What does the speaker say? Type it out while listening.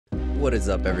What is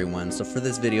up, everyone? So for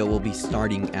this video we'll be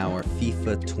starting our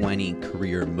FIFA 20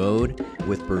 career mode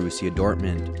with Borussia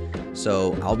Dortmund.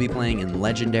 So I'll be playing in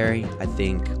Legendary. I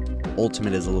think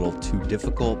Ultimate is a little too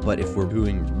difficult, but if we're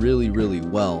doing really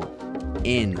well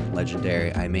in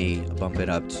Legendary, I may bump it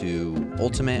up to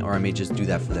Ultimate, or I may just do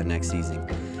that for the next season.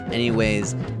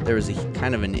 Anyways, there was a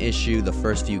kind of an issue. The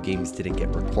first few games didn't get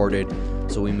recorded,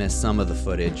 so we missed some of the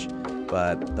footage.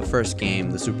 But the first game,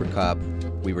 the Super Cup,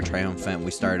 we were triumphant. We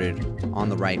started on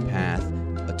the right path,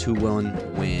 a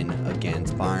 2-1 win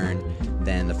against Bayern.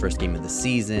 Then the first game of the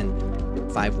season,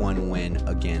 5-1 win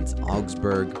against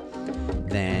Augsburg.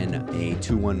 Then a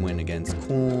 2-1 win against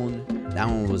Köln. That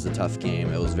one was a tough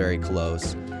game. It was very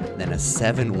close. Then a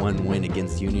 7-1 win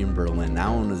against Union Berlin. That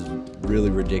one was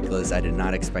really ridiculous. I did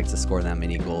not expect to score that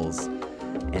many goals.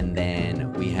 And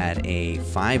then we had a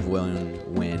 5-1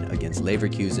 win against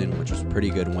Leverkusen, which was a pretty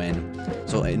good win.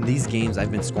 So in these games,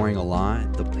 I've been scoring a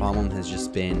lot. The problem has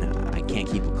just been I can't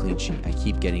keep a clean sheet. I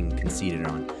keep getting conceded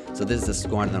on. So this is the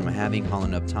squad that I'm having.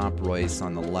 Holland up top, Royce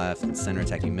on the left, and center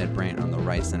attacking mid, Brandt on the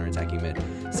right, center attacking mid,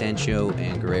 Sancho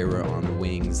and Guerreiro on the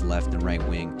wings, left and right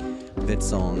wing,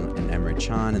 Witsel and Emre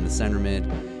Can in the center mid,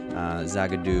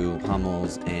 Zagadou,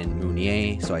 Hummels, and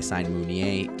Meunier. So I signed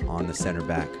Meunier on the center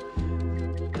back.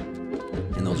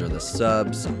 And those are the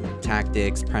subs: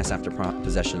 tactics, press after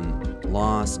possession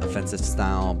loss, offensive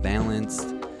style,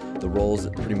 balanced. The roles,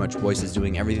 pretty much Royce is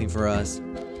doing everything for us.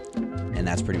 And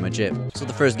that's pretty much it. So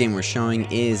the first game we're showing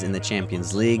is in the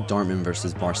Champions League, Dortmund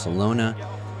versus Barcelona.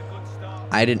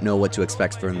 I didn't know what to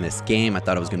expect from this game. I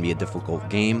thought it was going to be a difficult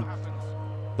game.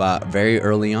 But very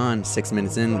early on, 6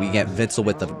 minutes in, we get Witsel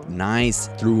with a nice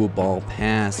through ball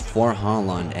pass for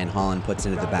Holland, and Holland puts it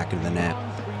into the back of the net.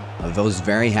 I was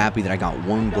very happy that I got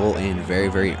one goal in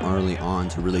very early on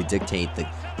to really dictate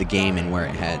the game and where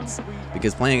it heads.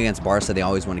 Because playing against Barca, they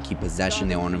always want to keep possession.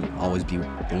 They want to always be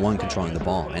the one controlling the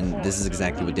ball. And this is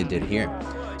exactly what they did here.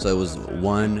 So it was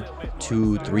 1,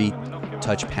 2, 3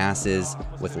 touch passes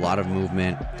with a lot of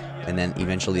movement. And then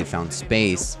eventually they found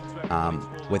space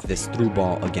with this through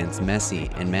ball against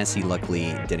Messi. And Messi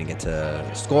luckily didn't get to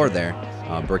score there.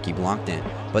 Berkey blocked it.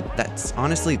 But that's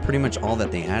honestly pretty much all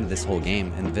that they had this whole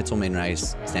game. And Witsel made a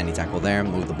nice standing tackle there,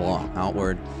 moved the ball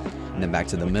outward, and then back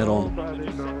to the middle.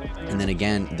 And then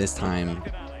again, this time,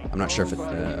 I'm not sure if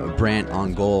it's Brandt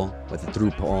on goal with a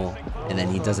through ball. And then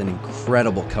he does an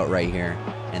incredible cut right here,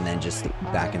 and then just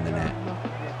back in the net.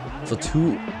 So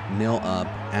 2-0 up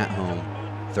at home,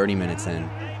 30 minutes in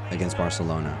against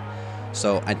Barcelona.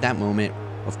 So at that moment,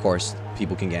 of course,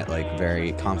 people can get like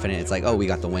very confident. It's like, oh, we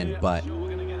got the win, but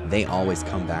they always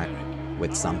come back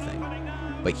with something.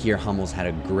 But here, Hummels had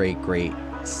a great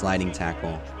sliding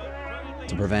tackle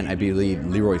to prevent, I believe,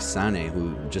 Leroy Sané,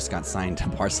 who just got signed to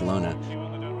Barcelona.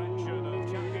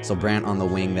 So Brandt on the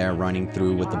wing there, running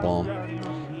through with the ball,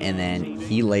 and then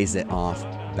he lays it off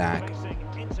back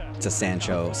to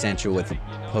Sancho. Sancho with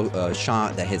a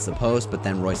shot that hits the post, but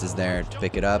then Royce is there to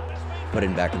pick it up, put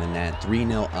it back in the net.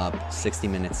 3-0 up, 60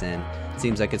 minutes in.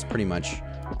 Seems like it's pretty much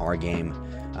our game.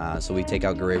 So we take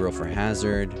out Guerreiro for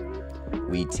Hazard.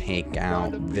 We take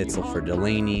out Witsel for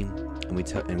Delaney.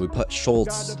 And we put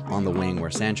Schultz on the wing where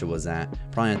Sancho was at.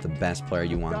 Probably not the best player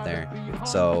you want there.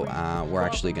 So we're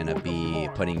actually going to be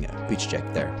putting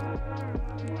Piszczek there,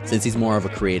 since he's more of a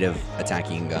creative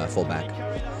attacking fullback.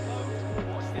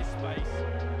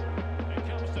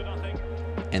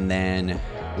 And then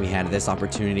we had this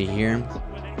opportunity here.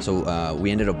 So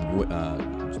we ended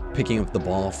up picking up the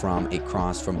ball from a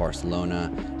cross from Barcelona.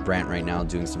 Brandt right now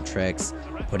doing some tricks,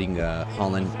 putting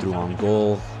Holland through on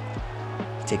goal.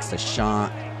 He takes the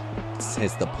shot,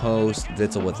 hits the post.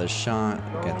 Witsel with a shot,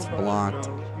 gets blocked.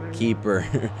 Keeper,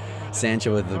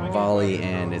 Sancho with the volley,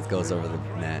 and it goes over the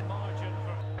net.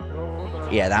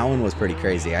 Yeah, that one was pretty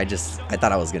crazy. I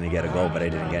thought I was going to get a goal, but I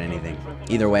didn't get anything.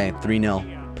 Either way,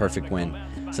 3-0, perfect win.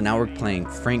 So now we're playing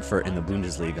Frankfurt in the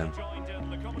Bundesliga.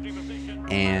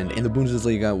 And in the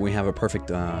Bundesliga, we have a perfect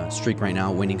streak right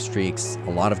now, winning streaks,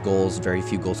 a lot of goals, very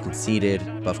few goals conceded.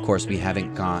 But of course, we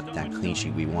haven't got that clean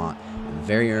sheet we want.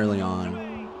 Very early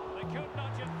on,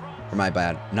 or my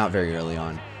bad, not very early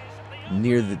on,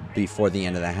 before the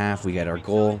end of the half, we get our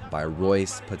goal by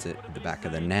Royce, puts it in the back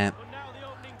of the net.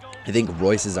 I think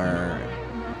Royce is our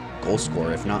goal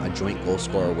scorer, if not a joint goal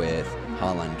scorer with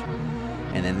Holland.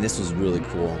 And then this was really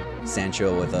cool.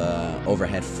 Sancho with a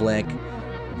overhead flick,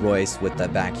 Royce with the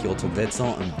back heel to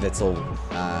Witsel, and Witsel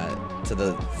to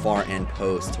the far end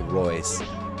post to Royce,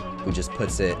 who just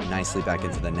puts it nicely back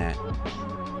into the net.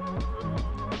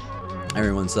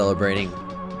 Everyone's celebrating.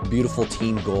 Beautiful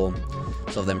team goal.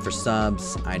 So then for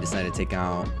subs, I decided to take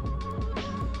out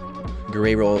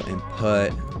Guerreiro and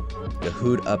put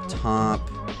Dahoud up top.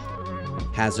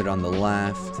 Hazard on the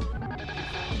left.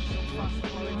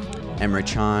 Emre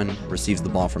Can receives the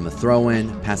ball from a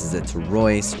throw-in, passes it to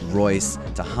Royce. Royce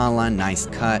to Haaland. Nice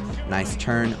cut, nice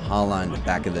turn. Haaland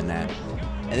back of the net.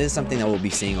 And this is something that we'll be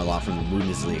seeing a lot from the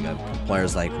Bundesliga.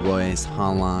 Players like Royce,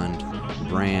 Haaland,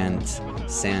 Brandt,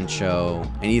 Sancho,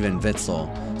 and even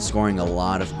Witsel scoring a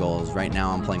lot of goals. Right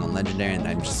now I'm playing on Legendary and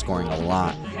I'm just scoring a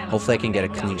lot. Hopefully I can get a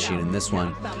clean sheet in this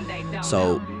one.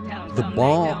 So the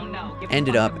ball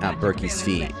ended up at Berkey's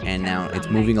feet, and now it's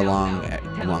moving along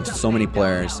so many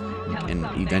players, and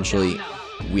eventually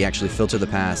we actually filter the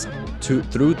pass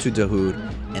through to Dahoud,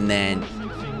 and then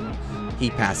he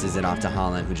passes it off to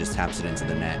Haaland, who just taps it into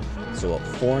the net. So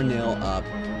 4-0 up,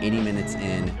 80 minutes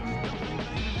in.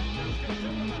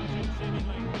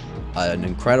 An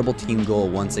incredible team goal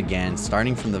once again,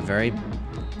 starting from the very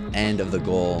end of the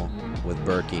goal with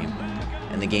Berkey,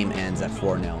 and the game ends at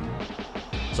 4-0.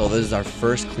 So this is our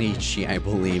first clean sheet, I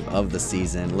believe, of the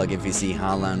season. Look, if you see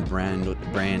Haaland,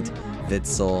 Brandt,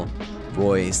 Witsel,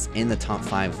 Royce in the top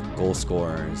 5 goal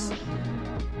scorers,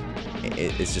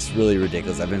 it's just really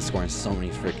ridiculous. I've been scoring so many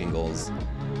freaking goals.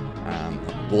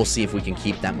 We'll see if we can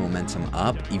keep that momentum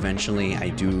up. Eventually, I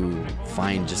do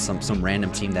find just some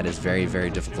random team that is very, very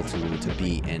difficult to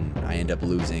beat, and I end up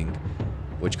losing,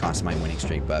 which costs my winning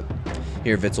streak. But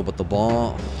here, Witsel put the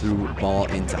ball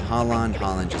into Haaland.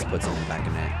 Haaland just puts it in the back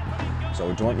of net.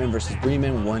 So Dortmund versus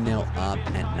Bremen, 1-0 up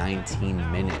at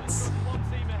 19 minutes.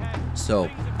 So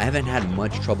I haven't had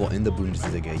much trouble in the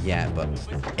Bundesliga yet, but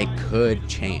it could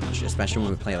change, especially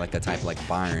when we play like a type like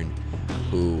Bayern,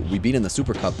 who we beat in the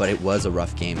Super Cup, but it was a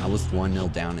rough game. I was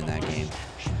 1-0 down in that game.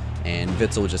 And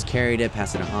Witsel just carried it,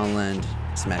 passed it to Haaland,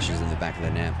 smashes in the back of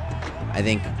the net. I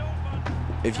think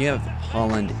if you have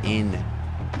Haaland in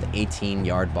the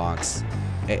 18-yard box,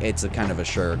 it's a kind of a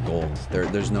sure goal.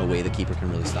 There's no way the keeper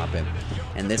can really stop it.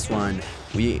 And this one,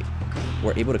 we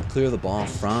were able to clear the ball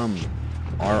from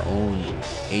our own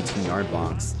 18-yard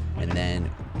box, and then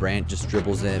Brandt just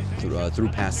dribbles it through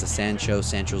pass to Sancho.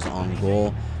 Sancho's on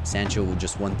goal. Sancho,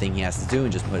 just one thing he has to do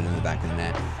and just put it in the back of the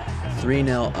net.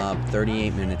 3-0 up,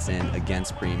 38 minutes in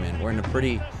against Bremen. We're in a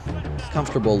pretty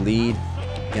comfortable lead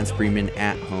against Bremen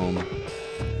at home.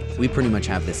 We pretty much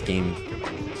have this game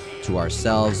to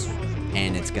ourselves,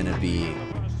 and it's going to be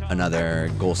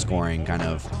another goal-scoring kind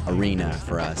of arena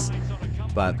for us.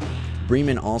 But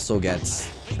Bremen also gets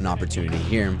an opportunity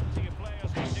here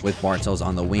with Bartels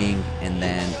on the wing, and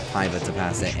then Paiva to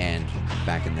pass it and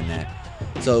back in the net.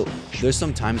 So there's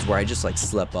some times where I just like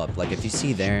slip up. Like if you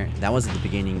see there, that was at the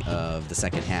beginning of the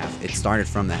second half. It started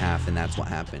from the half, and that's what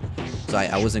happened. So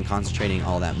I wasn't concentrating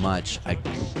all that much. I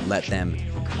let them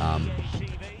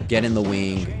get in the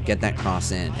wing, get that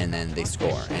cross in, and then they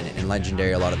score. And in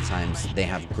Legendary, a lot of the times they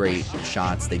have great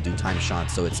shots. They do time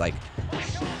shots, so it's like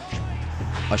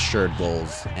assured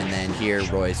goals. And then here,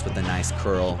 Royce with a nice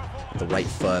curl, the right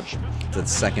foot to the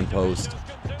second post,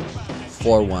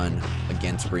 4-1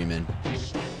 against Bremen.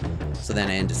 So then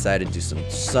I decided to do some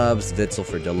subs, Witsel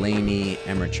for Delaney,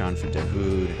 Emre Can for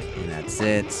Dahoud, and that's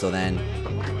it. So then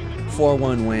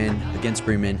 4-1 win against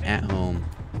Bremen at home.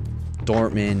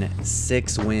 Dortmund,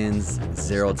 6 wins,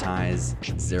 0 ties,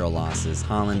 0 losses.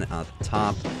 Haaland at the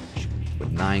top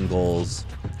with 9 goals.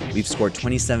 We've scored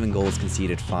 27 goals,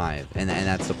 conceded 5, and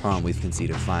that's the problem. We've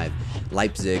conceded 5.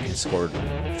 Leipzig has scored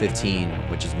 15,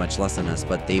 which is much less than us,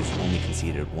 but they've only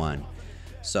conceded 1.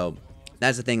 So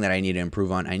that's the thing that I need to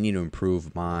improve on. I need to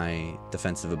improve my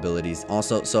defensive abilities.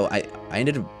 Also, so I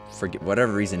ended up, for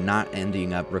whatever reason, not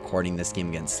ending up recording this game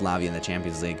against Slavia in the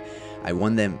Champions League. I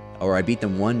won them, or I beat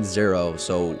them 1-0,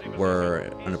 so we're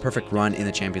on a perfect run in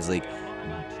the Champions League,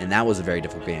 and that was a very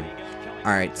difficult game.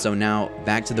 All right, so now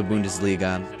back to the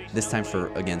Bundesliga, this time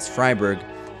against Freiburg,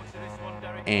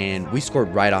 and we scored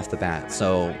right off the bat.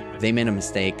 So they made a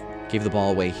mistake, gave the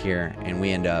ball away here, and we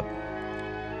end up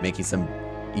making some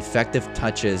effective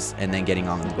touches and then getting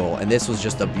on the goal. And this was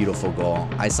just a beautiful goal.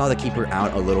 I saw the keeper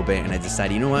out a little bit, and I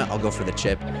decided, you know what, I'll go for the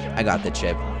chip. I got the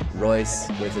chip. Royce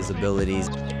with his abilities.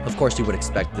 Of course, you would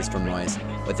expect this from Royce,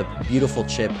 with a beautiful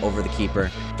chip over the keeper.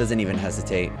 Doesn't even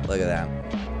hesitate. Look at that.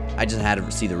 I just had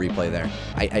to see the replay there.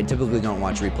 I typically don't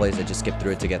watch replays. I just skip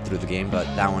through it to get through the game, but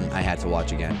that one I had to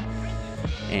watch again.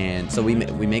 And so we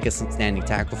make a standing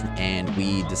tackle, and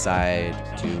we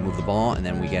decide to move the ball, and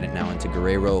then we get it now into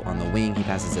Guerrero on the wing. He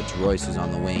passes it to Royce, who's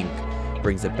on the wing,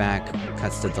 brings it back,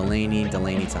 cuts to Delaney to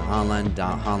Haaland.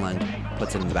 Haaland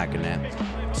puts it in the back of net.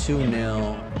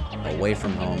 2-0 away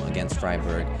from home against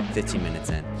Freiburg, 15 minutes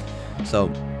in.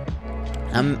 So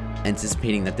I'm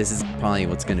anticipating that this is probably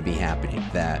what's going to be happening,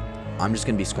 that I'm just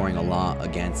going to be scoring a lot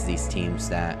against these teams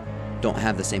that don't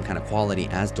have the same kind of quality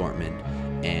as Dortmund,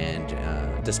 and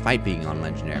despite being on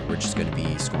Legendary, we're just going to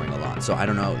be scoring a lot. So I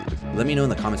don't know. Let me know in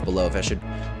the comments below if I should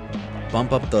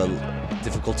bump up the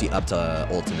difficulty up to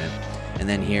Ultimate. And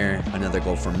then here, another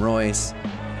goal from Royce.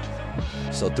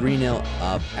 So 3-0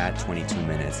 up at 22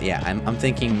 minutes. Yeah, I'm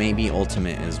thinking maybe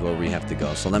Ultimate is where we have to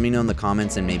go. So let me know in the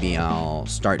comments, and maybe I'll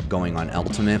start going on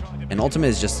Ultimate. And Ultimate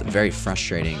is just very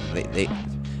frustrating.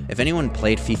 If anyone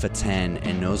played FIFA 10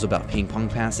 and knows about ping pong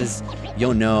passes,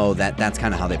 you'll know that that's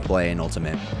kind of how they play in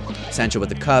Ultimate. Sancho with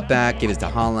the cutback, give it to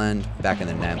Haaland, back in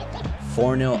the net.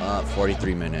 4-0 up,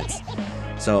 43 minutes.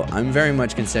 So I'm very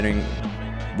much considering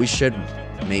we should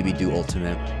maybe do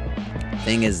Ultimate.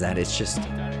 Thing is that it's just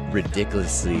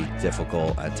ridiculously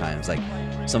difficult at times. Like,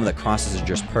 some of the crosses are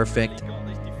just perfect.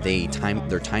 Their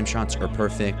time shots are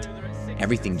perfect.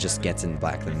 Everything just gets in the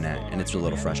back of the net, and it's a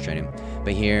little frustrating.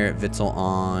 But here, Witsel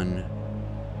on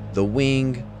the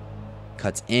wing,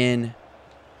 cuts in,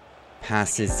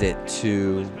 passes it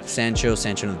to Sancho.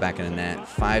 Sancho in the back of the net.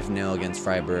 5-0 against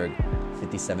Freiburg.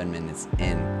 57 minutes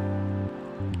in.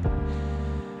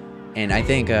 And I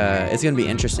think it's going to be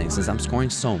interesting since I'm scoring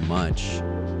so much.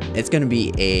 It's going to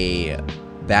be a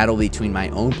battle between my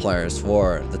own players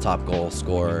for the top goal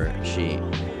scorer sheet.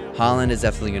 Haaland is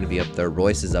definitely going to be up there.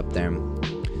 Royce is up there.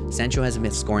 Sancho hasn't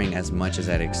been scoring as much as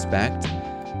I'd expect,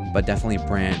 but definitely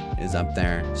Brandt is up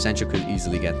there. Sancho could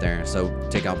easily get there. So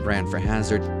take out Brandt for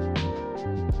Hazard.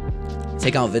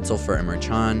 Take out Witsel for Emre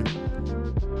Can.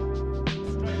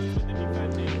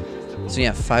 So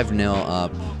yeah, 5-0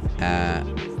 up at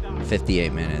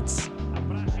 58 minutes.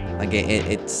 Like,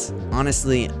 it's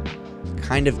honestly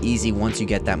kind of easy once you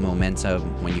get that momentum,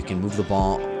 when you can move the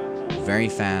ball very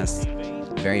fast,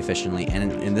 very efficiently.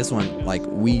 And in this one, like,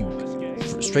 we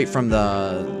straight from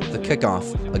the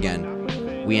kickoff again,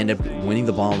 we end up winning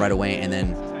the ball right away, and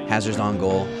then Hazard's on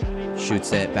goal,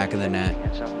 shoots it back in the net.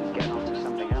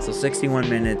 So 61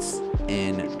 minutes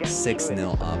in,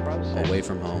 6-0 up away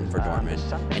from home for Dortmund.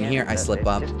 And here I slip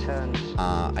up.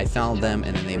 I fouled them,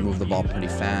 and then they move the ball pretty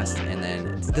fast. And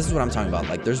then this is what I'm talking about.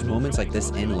 Like, there's moments like this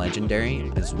in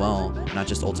Legendary as well, not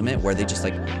just Ultimate, where they just,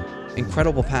 like,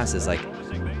 incredible passes. Like,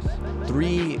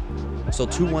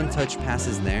 two one-touch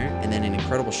passes there, and then an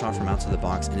incredible shot from outside the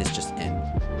box, and it's just in.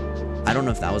 I don't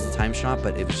know if that was a time shot,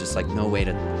 but it was just like no way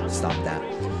to stop that.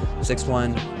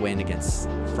 6-1 win against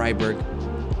Freiburg,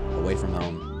 away from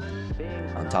home,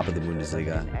 on top of the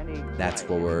Bundesliga. That's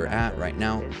where we're at right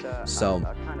now. So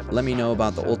let me know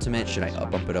about the Ultimate. Should I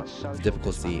bump it up, the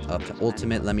difficulty up to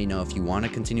Ultimate? Let me know if you want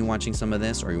to continue watching some of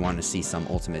this, or you want to see some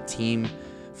Ultimate Team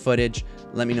footage.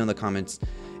 Let me know in the comments.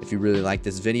 If you really like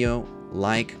this video,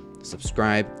 like,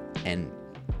 subscribe, and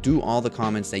do all the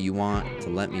comments that you want to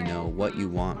let me know what you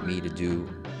want me to do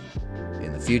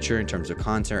in the future in terms of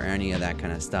content or any of that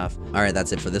kind of stuff. All right,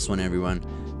 that's it for this one, everyone.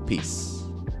 Peace.